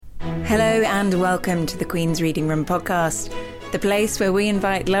Hello and welcome to the Queen's Reading Room podcast, the place where we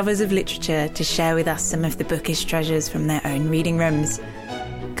invite lovers of literature to share with us some of the bookish treasures from their own reading rooms.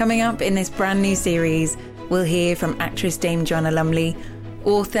 Coming up in this brand new series, we'll hear from actress Dame Joanna Lumley,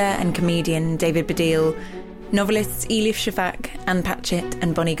 author and comedian David Baddiel, novelists Elif Shafak, Anne Patchett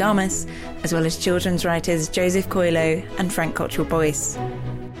and Bonnie Garmus, as well as children's writers Joseph Coelho and Frank Cottrell Boyce.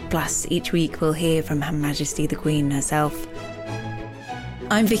 Plus, each week we'll hear from Her Majesty the Queen herself.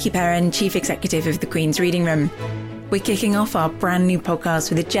 I'm Vicky Perrin, Chief Executive of the Queen's Reading Room. We're kicking off our brand new podcast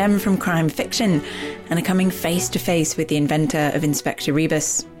with a gem from crime fiction and are coming face to face with the inventor of Inspector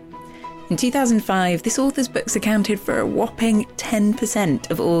Rebus. In 2005, this author's books accounted for a whopping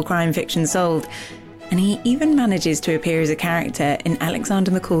 10% of all crime fiction sold, and he even manages to appear as a character in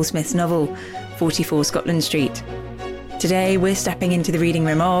Alexander McCall Smith's novel, 44 Scotland Street. Today, we're stepping into the reading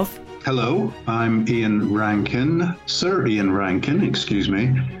room of... Hello, I'm Ian Rankin, Sir Ian Rankin, excuse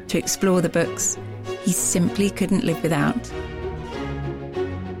me. To explore the books he simply couldn't live without.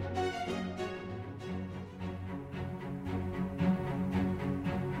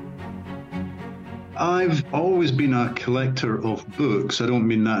 I've always been a collector of books. I don't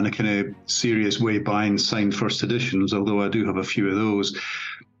mean that in a kind of serious way, buying signed first editions, although I do have a few of those.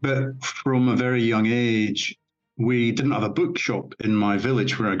 But from a very young age, we didn't have a bookshop in my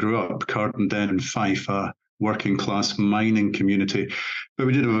village where I grew up, Cardenden in Fife, a working class mining community. But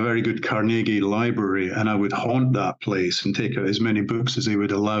we did have a very good Carnegie library, and I would haunt that place and take out as many books as they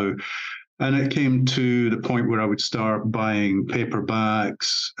would allow. And it came to the point where I would start buying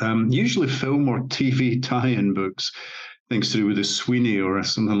paperbacks, usually film or TV tie-in books, things to do with the Sweeney or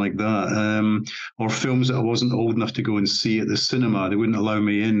something like that, or films that I wasn't old enough to go and see at the cinema. They wouldn't allow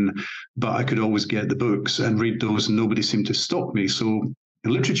me in, but I could always get the books and read those, and nobody seemed to stop me. So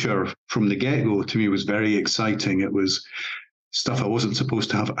literature from the get-go to me was very exciting. It was stuff I wasn't supposed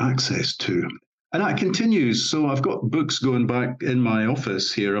to have access to. And that continues. So I've got books going back in my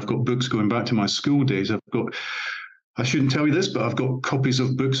office here. I've got books going back to my school days. I shouldn't tell you this, but I've got copies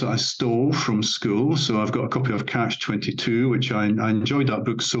of books that I stole from school. So I've got a copy of Catch-22, which I enjoyed that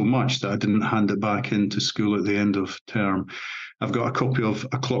book so much that I didn't hand it back into school at the end of term. I've got a copy of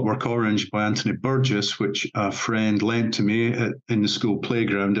A Clockwork Orange by Anthony Burgess, which a friend lent to me in the school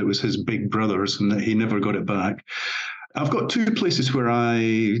playground. It was his big brother's, and he never got it back. I've got two places where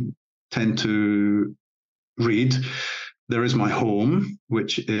I tend to read. There is my home,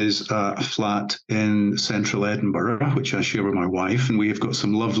 which is a flat in central Edinburgh, which I share with my wife. And we have got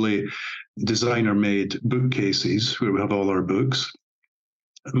some lovely designer-made bookcases where we have all our books,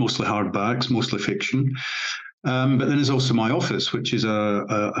 mostly hardbacks, mostly fiction. But then there's also my office, which is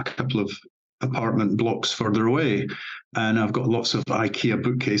a couple of apartment blocks further away. And I've got lots of IKEA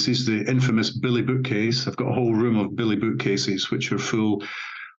bookcases, the infamous Billy bookcase. I've got a whole room of Billy bookcases, which are full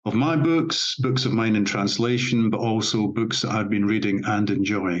of my books of mine in translation, but also books that I've been reading and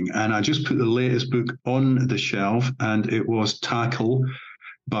enjoying. And I just put the latest book on the shelf, and it was Tackle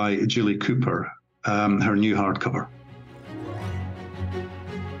by Jilly Cooper, her new hardcover.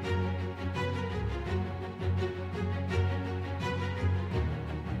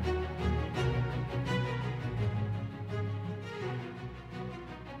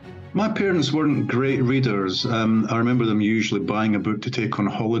 My parents weren't great readers. I remember them usually buying a book to take on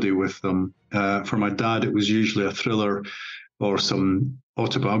holiday with them. For my dad, it was usually a thriller or some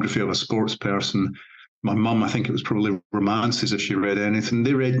autobiography of a sports person. My mum, I think it was probably romances if she read anything.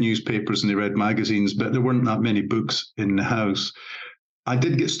 They read newspapers and they read magazines, but there weren't that many books in the house. I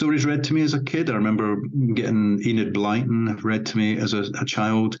did get stories read to me as a kid. I remember getting Enid Blyton read to me as a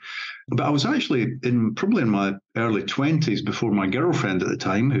child. But I was actually probably in my early 20s before my girlfriend at the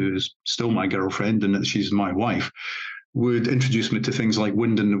time, who is still my girlfriend and that she's my wife, would introduce me to things like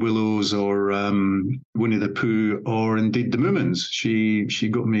Wind in the Willows or Winnie the Pooh, or indeed the Moomins. She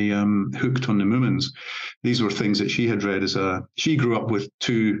got me hooked on the Moomins. These were things that she had read she grew up with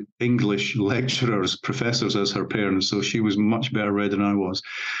two English lecturers, professors as her parents, so she was much better read than I was.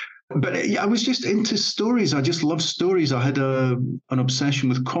 But I was just into stories. I just loved stories. I had an obsession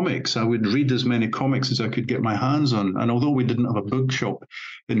with comics. I would read as many comics as I could get my hands on. And although we didn't have a bookshop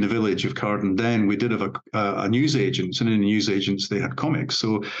in the village of Cardenden, we did have a newsagents. And in the newsagents, they had comics.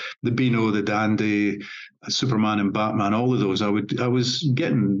 So the Beano, the Dandy, Superman and Batman, all of those, I was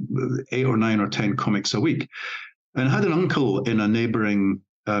getting 8 or 9 or 10 comics a week. And I had an uncle in a neighbouring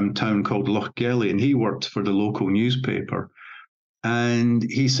town called Lochgelly, and he worked for the local newspaper. And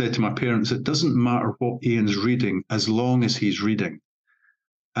he said to my parents, it doesn't matter what Ian's reading as long as he's reading.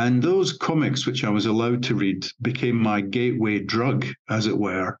 And those comics, which I was allowed to read, became my gateway drug, as it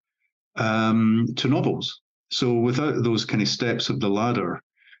were, to novels. So without those kind of steps of the ladder,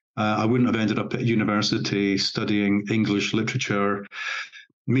 I wouldn't have ended up at university studying English literature,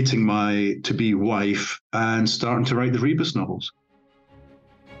 meeting my to-be wife, and starting to write the Rebus novels.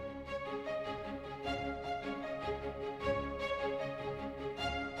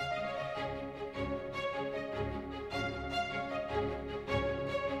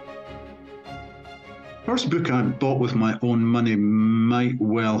 First book I bought with my own money might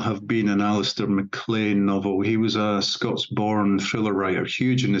well have been an Alistair MacLean novel. He was a Scots-born thriller writer,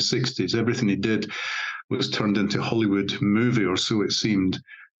 huge in the 60s. Everything he did was turned into a Hollywood movie, or so it seemed.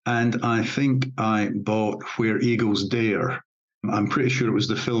 And I think I bought Where Eagles Dare. I'm pretty sure it was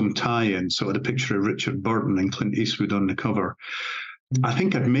the film tie-in, so I had a picture of Richard Burton and Clint Eastwood on the cover. I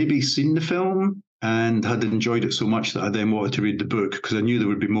think I'd maybe seen the film and had enjoyed it so much that I then wanted to read the book, because I knew there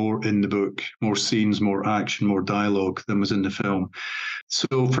would be more in the book, more scenes, more action, more dialogue than was in the film.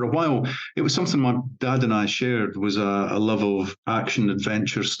 So for a while, it was something my dad and I shared, was a love of action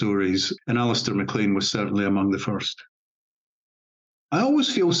adventure stories, and Alistair MacLean was certainly among the first. I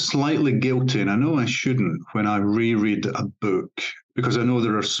always feel slightly guilty, and I know I shouldn't, when I reread a book, because I know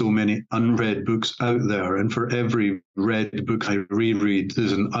there are so many unread books out there. And for every read book I reread,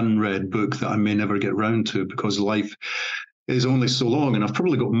 there's an unread book that I may never get round to, because life is only so long. And I've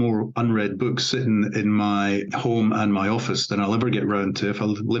probably got more unread books sitting in my home and my office than I'll ever get round to if I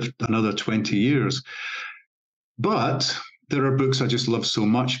lived another 20 years. But there are books I just love so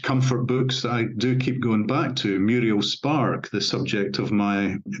much, comfort books that I do keep going back to. Muriel Spark, the subject of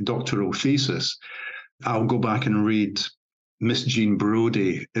my doctoral thesis. I'll go back and read Miss Jean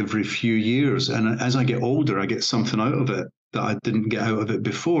Brodie every few years. And as I get older, I get something out of it that I didn't get out of it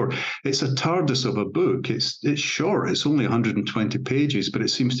before. It's a TARDIS of a book. It's short. It's only 120 pages, but it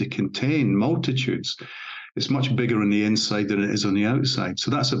seems to contain multitudes. It's much bigger on the inside than it is on the outside. So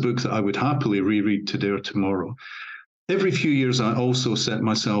that's a book that I would happily reread today or tomorrow. Every few years, I also set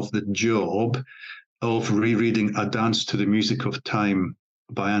myself the job of rereading A Dance to the Music of Time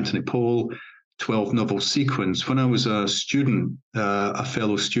by Anthony Powell, 12 novel sequence. When I was a student, a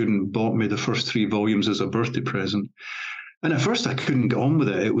fellow student bought me the first 3 volumes as a birthday present. And at first I couldn't get on with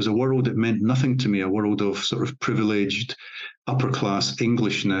it. It was a world that meant nothing to me, a world of sort of privileged upper class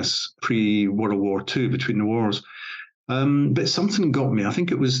Englishness pre-World War II, between the wars. But something got me. I think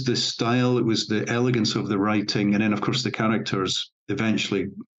it was the style, it was the elegance of the writing. And then, of course, the characters eventually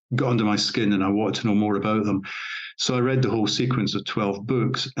got under my skin and I wanted to know more about them. So I read the whole sequence of 12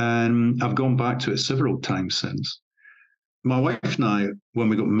 books, and I've gone back to it several times since. My wife and I, when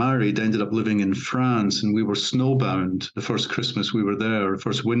we got married, ended up living in France, and we were snowbound. The first Christmas we were there, the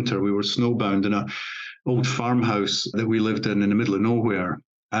first winter, we were snowbound in an old farmhouse that we lived in the middle of nowhere.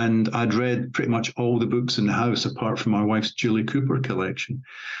 And I'd read pretty much all the books in the house apart from my wife's Julie Cooper collection.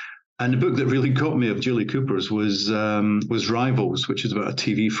 And the book that really got me of Julie Cooper's was Rivals, which is about a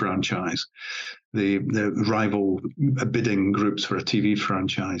TV franchise, the rival bidding groups for a TV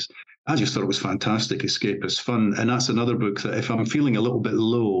franchise. I just thought it was fantastic, escapist fun. And that's another book that if I'm feeling a little bit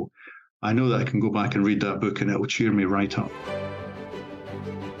low, I know that I can go back and read that book and it will cheer me right up.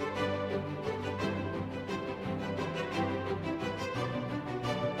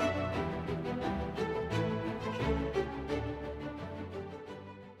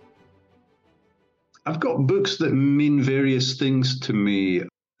 I've got books that mean various things to me.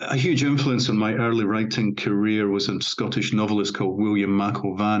 A huge influence on my early writing career was a Scottish novelist called William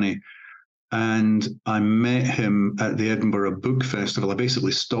McIlvanney. And I met him at the Edinburgh Book Festival. I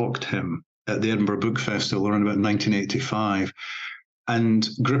basically stalked him at the Edinburgh Book Festival around about 1985 and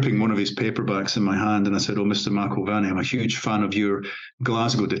gripping one of his paperbacks in my hand. And I said, "Oh, Mr. McIlvanney, I'm a huge fan of your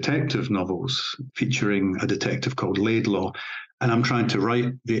Glasgow detective novels featuring a detective called Laidlaw. And I'm trying to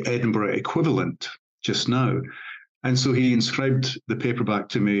write the Edinburgh equivalent just now." And so he inscribed the paperback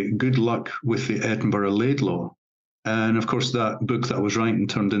to me, "Good luck with the Edinburgh Laidlaw." And of course, that book that I was writing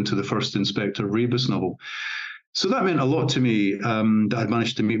turned into the first Inspector Rebus novel. So that meant a lot to me, that I'd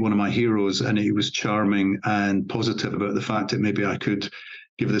managed to meet one of my heroes, and he was charming and positive about the fact that maybe I could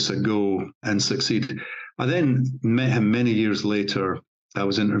give this a go and succeed. I then met him many years later. I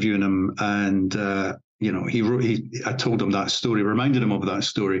was interviewing him, and I told him that story, reminded him of that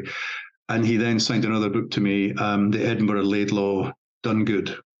story. And he then signed another book to me, The Edinburgh Laidlaw Done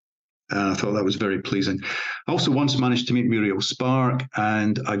Good. I thought that was very pleasing. I also once managed to meet Muriel Spark,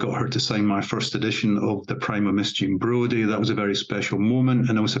 and I got her to sign my first edition of The Prime of Miss Jean Brodie. That was a very special moment.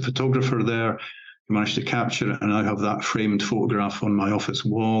 And there was a photographer there who managed to capture it, and I have that framed photograph on my office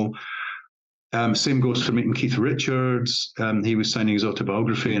wall. Same goes for meeting Keith Richards. He was signing his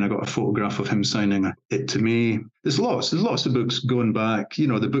autobiography, and I got a photograph of him signing it to me. There's lots of books going back. You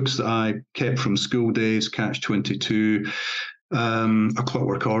know, the books that I kept from school days, Catch 22, A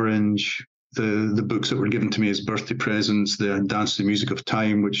Clockwork Orange, the books that were given to me as birthday presents, the Dance to the Music of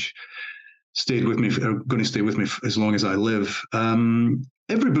Time, which stayed with me, are going to stay with me as long as I live.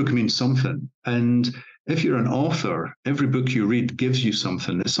 Every book means something. And if you're an author, every book you read gives you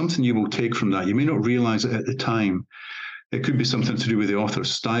something. It's something you will take from that. You may not realize it at the time. It could be something to do with the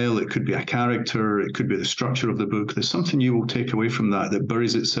author's style. It could be a character. It could be the structure of the book. There's something you will take away from that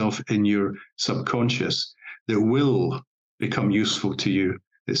buries itself in your subconscious that will become useful to you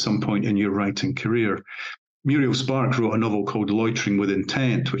at some point in your writing career. Muriel Spark wrote a novel called Loitering with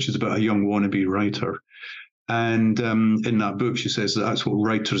Intent, which is about a young wannabe writer. And in that book, she says that's what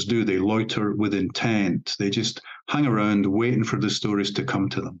writers do. They loiter with intent. They just hang around waiting for the stories to come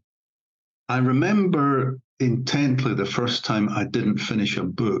to them. I remember intently the first time I didn't finish a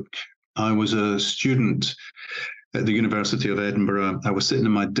book. I was a student at the University of Edinburgh. I was sitting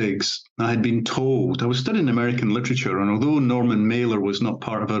in my digs. I had been told, I was studying American literature, and although Norman Mailer was not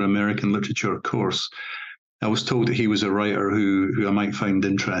part of our American literature course, I was told that he was a writer who I might find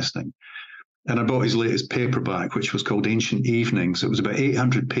interesting. And I bought his latest paperback, which was called Ancient Evenings. It was about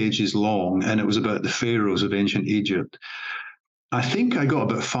 800 pages long, and it was about the pharaohs of ancient Egypt. I think I got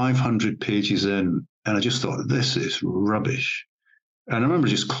about 500 pages in, and I just thought, this is rubbish. And I remember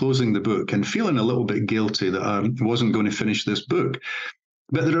just closing the book and feeling a little bit guilty that I wasn't going to finish this book.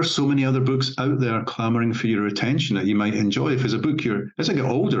 But there are so many other books out there clamoring for your attention that you might enjoy. If it's a book as I get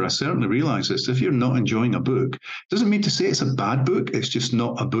older, I certainly realize this. If you're not enjoying a book, it doesn't mean to say it's a bad book. It's just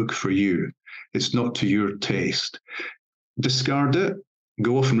not a book for you. It's not to your taste. Discard it,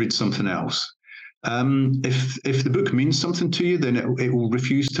 go off and read something else. If the book means something to you, then it will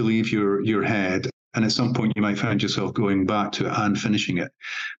refuse to leave your head. And at some point, you might find yourself going back to it and finishing it.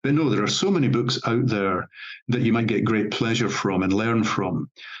 But no, there are so many books out there that you might get great pleasure from and learn from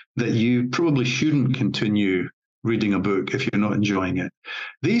that you probably shouldn't continue reading a book if you're not enjoying it.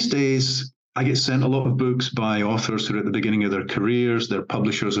 These days, I get sent a lot of books by authors who are at the beginning of their careers. Their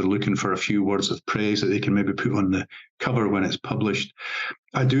publishers are looking for a few words of praise that they can maybe put on the cover when it's published.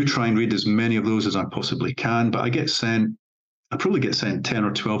 I do try and read as many of those as I possibly can, but I probably get sent 10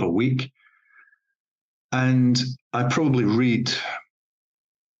 or 12 a week. And I probably read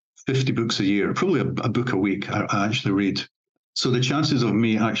 50 books a year, probably a book a week I actually read. So the chances of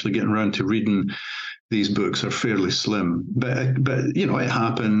me actually getting around to reading these books are fairly slim. But you know, it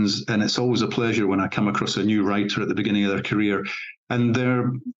happens, and it's always a pleasure when I come across a new writer at the beginning of their career, and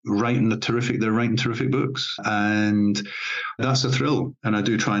they're writing terrific books. And that's a thrill. And I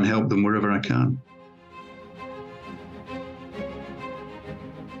do try and help them wherever I can.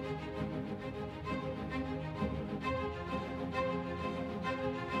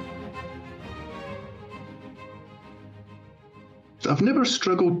 I've never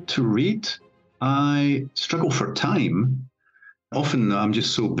struggled to read. I struggle for time. Often I'm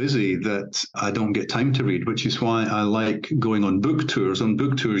just so busy that I don't get time to read, which is why I like going on book tours. On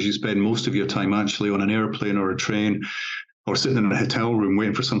book tours, you spend most of your time actually on an airplane or a train or sitting in a hotel room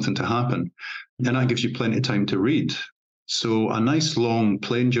waiting for something to happen. And that gives you plenty of time to read. So a nice long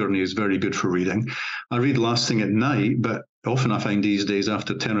plane journey is very good for reading. I read last thing at night, but often I find these days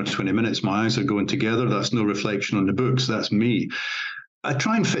after 10 or 20 minutes, my eyes are going together. That's no reflection on the books. That's me. I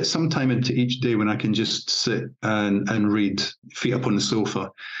try and fit some time into each day when I can just sit and read, feet up on the sofa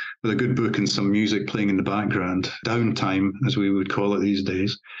with a good book and some music playing in the background, downtime, as we would call it these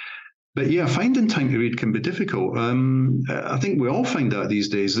days. But yeah, finding time to read can be difficult. I think we all find that these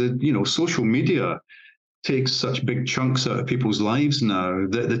days that, you know, social media takes such big chunks out of people's lives now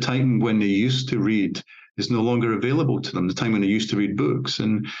that the time when they used to read is no longer available to them, the time when they used to read books.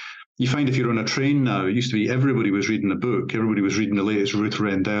 And you find if you're on a train now, it used to be everybody was reading a book. Everybody was reading the latest Ruth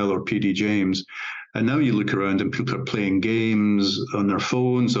Rendell or P.D. James. And now you look around and people are playing games on their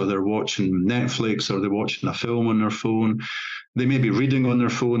phones, or they're watching Netflix, or they're watching a film on their phone. They may be reading on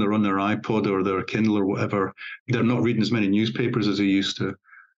their phone or on their iPod or their Kindle or whatever. They're not reading as many newspapers as they used to.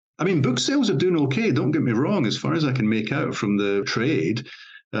 I mean, book sales are doing okay. Don't get me wrong. As far as I can make out from the trade,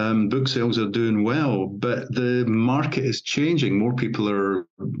 book sales are doing well, but the market is changing. More people are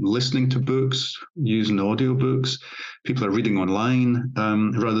listening to books, using audiobooks. People are reading online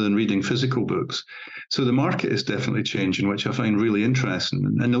rather than reading physical books. So the market is definitely changing, which I find really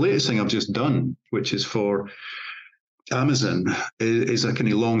interesting. And the latest thing I've just done, which is for Amazon, is a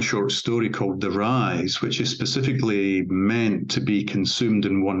kind of long short story called The Rise, which is specifically meant to be consumed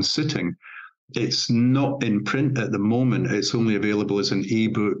in one sitting. It's not in print at the moment. It's only available as an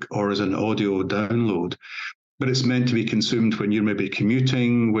ebook or as an audio download. But it's meant to be consumed when you're maybe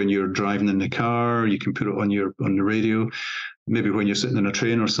commuting, when you're driving in the car. You can put it on the radio. Maybe when you're sitting in a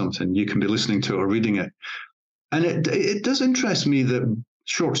train or something, you can be listening to it or reading it. And it does interest me that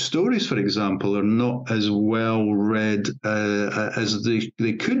short stories, for example, are not as well read as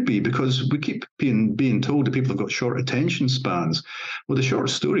they could be, because we keep being told that people have got short attention spans. Well, the short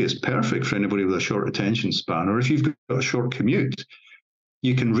story is perfect for anybody with a short attention span, or if you've got a short commute,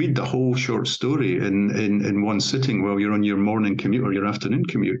 you can read the whole short story in one sitting while you're on your morning commute or your afternoon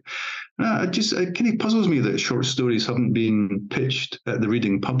commute. It kind of puzzles me that short stories haven't been pitched at the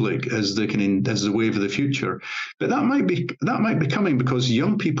reading public as the wave of the future. But that might be coming, because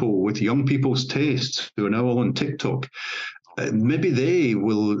young people with young people's tastes, who are now all on TikTok, maybe they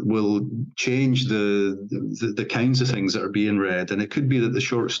will change the kinds of things that are being read, and it could be that the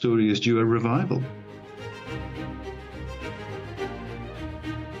short story is due a revival.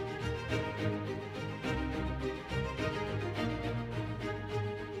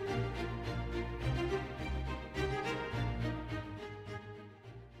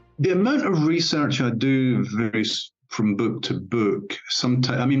 The amount of research I do varies from book to book.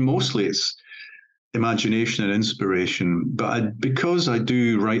 Mostly it's imagination and inspiration, but because I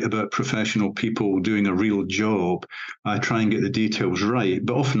do write about professional people doing a real job, I try and get the details right.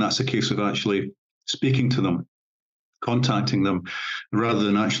 But often that's a case of actually speaking to them, contacting them, rather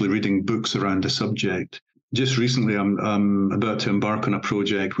than actually reading books around a subject. Just recently, I'm about to embark on a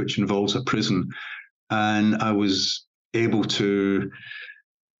project which involves a prison, and I was able to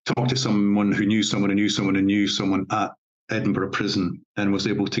talk to someone who knew someone who knew someone who knew someone at Edinburgh Prison, and was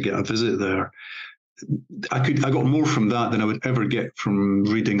able to get a visit there. I got more from that than I would ever get from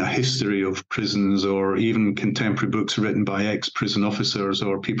reading a history of prisons, or even contemporary books written by ex-prison officers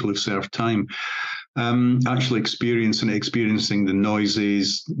or people who've served time. Actually experiencing the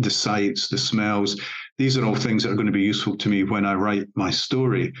noises, the sights, the smells. These are all things that are going to be useful to me when I write my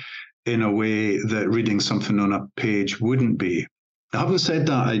story, in a way that reading something on a page wouldn't be. Having said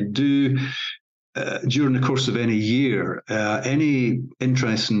that, I do, during the course of any year, any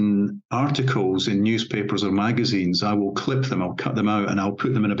interesting articles in newspapers or magazines, I will clip them, I'll cut them out, and I'll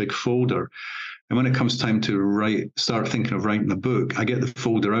put them in a big folder. And when it comes time to start thinking of writing a book, I get the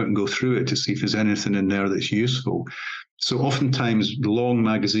folder out and go through it to see if there's anything in there that's useful. So oftentimes long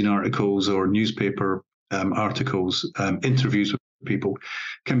magazine articles or newspaper articles, interviews with people,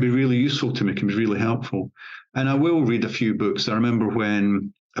 can be really useful to me, can be really helpful. And I will read a few books. I remember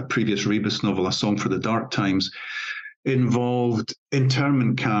when a previous Rebus novel, A Song for the Dark Times, involved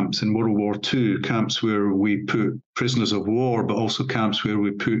internment camps in World War II, camps where we put prisoners of war, but also camps where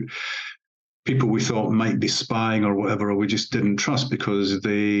we put people we thought might be spying or whatever, or we just didn't trust because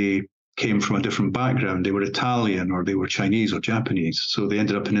they came from a different background. They were Italian, or they were Chinese or Japanese. So they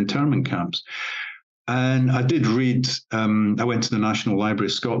ended up in internment camps. And I did read, I went to the National Library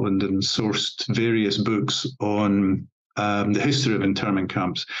of Scotland and sourced various books on the history of internment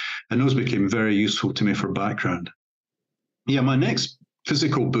camps. And those became very useful to me for background. Yeah, my next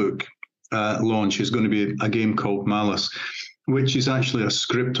physical book launch is going to be a game called Malice, which is actually a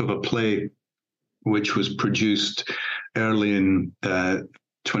script of a play which was produced early in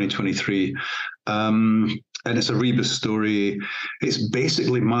 2023. And it's a Rebus story. It's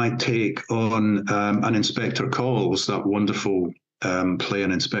basically my take on An Inspector Calls, that wonderful play,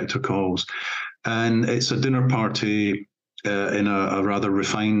 An Inspector Calls. And it's a dinner party in a rather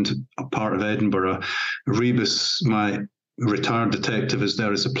refined part of Edinburgh. Rebus, my retired detective, is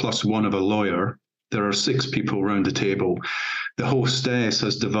there as a +1 of a lawyer. There are 6 people around the table. The hostess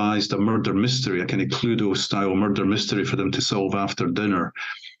has devised a murder mystery, a kind of Cluedo-style murder mystery for them to solve after dinner.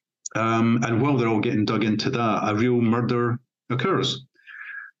 And while they're all getting dug into that, a real murder occurs.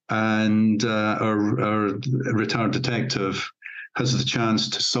 And our retired detective has the chance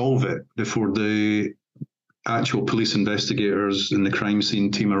to solve it before the actual police investigators and the crime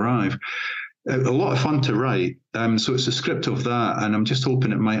scene team arrive. A lot of fun to write. So it's a script of that, and I'm just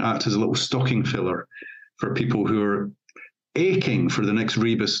hoping it might act as a little stocking filler for people who are aching for the next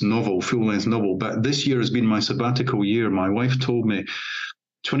Rebus novel, full-length novel. But this year has been my sabbatical year. My wife told me,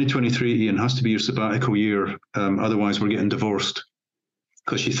 2023, Ian, has to be your sabbatical year. Otherwise, we're getting divorced,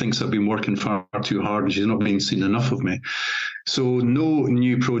 because she thinks I've been working far too hard and she's not been seeing enough of me. So no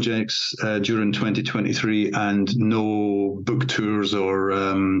new projects during 2023, and no book tours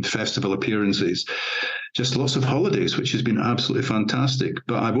or festival appearances. Just lots of holidays, which has been absolutely fantastic.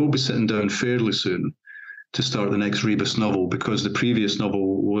 But I will be sitting down fairly soon to start the next Rebus novel, because the previous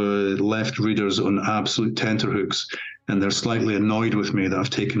novel left readers on absolute tenterhooks, and they're slightly annoyed with me that I've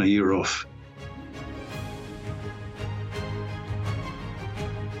taken a year off.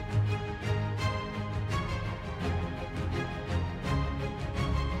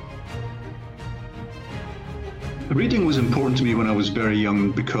 Reading was important to me when I was very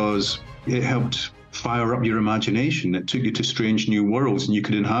young, because it helped fire up your imagination. It took you to strange new worlds, and you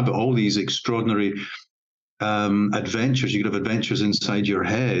could inhabit all these extraordinary adventures. You could have adventures inside your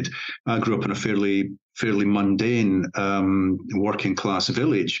head. I grew up in a fairly mundane working class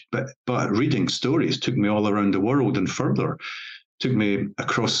village, but reading stories took me all around the world and further. Took me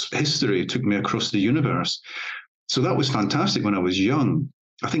across history, took me across the universe. So that was fantastic when I was young.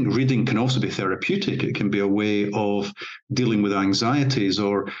 I think reading can also be therapeutic. It can be a way of dealing with anxieties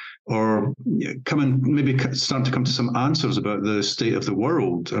or start to come to some answers about the state of the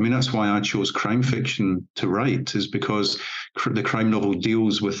world. I mean, that's why I chose crime fiction to write, is because the crime novel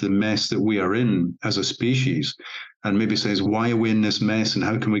deals with the mess that we are in as a species, and maybe says, why are we in this mess and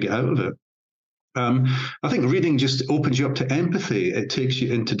how can we get out of it? I think reading just opens you up to empathy. It takes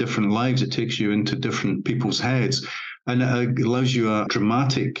you into different lives. It takes you into different people's heads. And it allows you a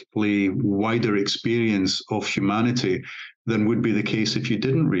dramatically wider experience of humanity than would be the case if you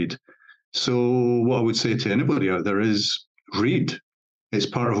didn't read. So what I would say to anybody out there is read. It's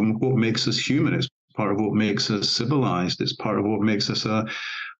part of what makes us human. It's part of what makes us civilized. It's part of what makes us a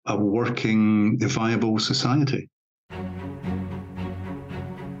working, viable society.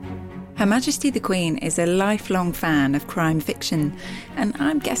 Her Majesty the Queen is a lifelong fan of crime fiction, and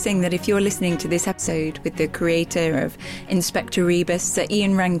I'm guessing that if you're listening to this episode with the creator of Inspector Rebus, Sir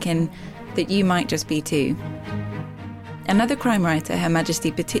Ian Rankin, that you might just be too. Another crime writer Her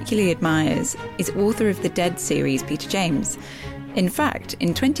Majesty particularly admires is author of the Dead series, Peter James. In fact,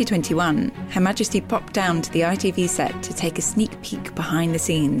 in 2021, Her Majesty popped down to the ITV set to take a sneak peek behind the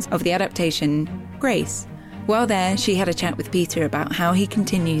scenes of the adaptation Grace. While there, she had a chat with Peter about how he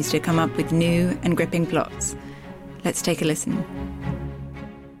continues to come up with new and gripping plots. Let's take a listen.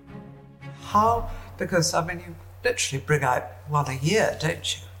 How? Because, I mean, you literally bring out one a year,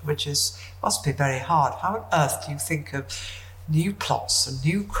 don't you? Which must be very hard. How on earth do you think of new plots and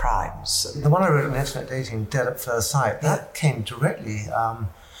new crimes? The one I wrote on Internet Dating, Dead at First Sight, that came directly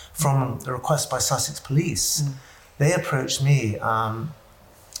from a request by Sussex Police. They approached me, a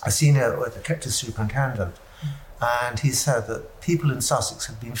senior detective superintendent, and he said that people in Sussex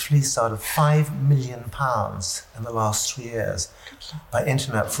had been fleeced out of £5 million in the last 3 years by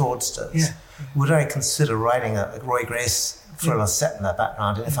internet fraudsters. Yeah. Would I consider writing a Roy Grace thriller set in that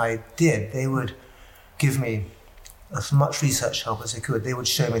background? And if I did, they would give me as much research help as they could. They would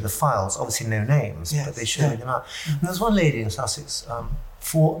show me the files, obviously no names, but they showed me them out. And there was one lady in Sussex,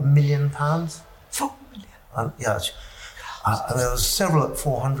 £4 million. 4 million? Yeah. And there was several at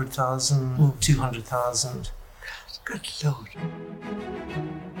 400,000, 200,000. Good Lord.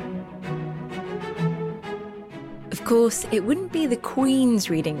 Of course, it wouldn't be the Queen's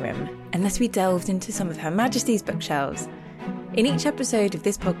reading room unless we delved into some of Her Majesty's bookshelves. In each episode of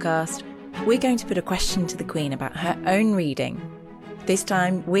this podcast, we're going to put a question to the Queen about her own reading. This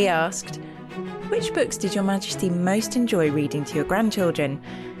time, we asked, which books did Your Majesty most enjoy reading to your grandchildren?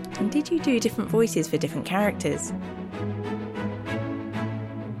 And did you do different voices for different characters?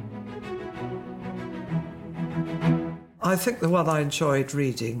 I think the one I enjoyed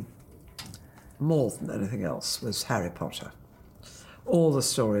reading more than anything else was Harry Potter. All the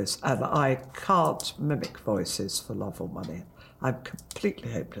stories, and I can't mimic voices for love or money. I'm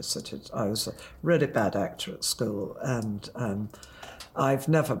completely hopeless at it. I was a really bad actor at school, and I've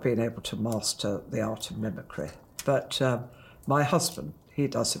never been able to master the art of mimicry. But my husband, he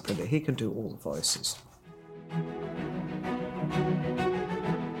does it brilliantly. He can do all the voices.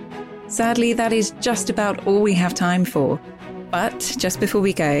 Sadly, that is just about all we have time for. But just before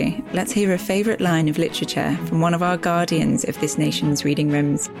we go, let's hear a favourite line of literature from one of our guardians of this nation's reading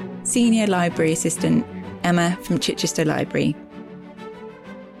rooms, Senior Library Assistant Emma from Chichester Library.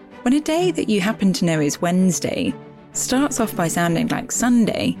 When a day that you happen to know is Wednesday starts off by sounding like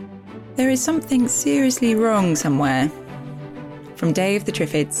Sunday, there is something seriously wrong somewhere. From Day of the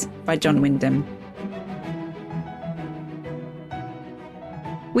Triffids by John Wyndham.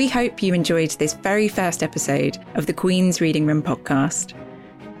 We hope you enjoyed this very first episode of the Queen's Reading Room podcast.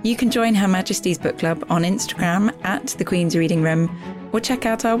 You can join Her Majesty's Book Club on Instagram at The Queen's Reading Room, or check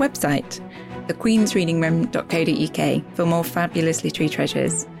out our website, thequeensreadingroom.co.uk, for more fabulous literary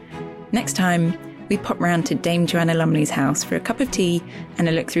treasures. Next time, we pop round to Dame Joanna Lumley's house for a cup of tea and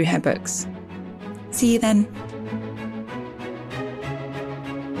a look through her books. See you then.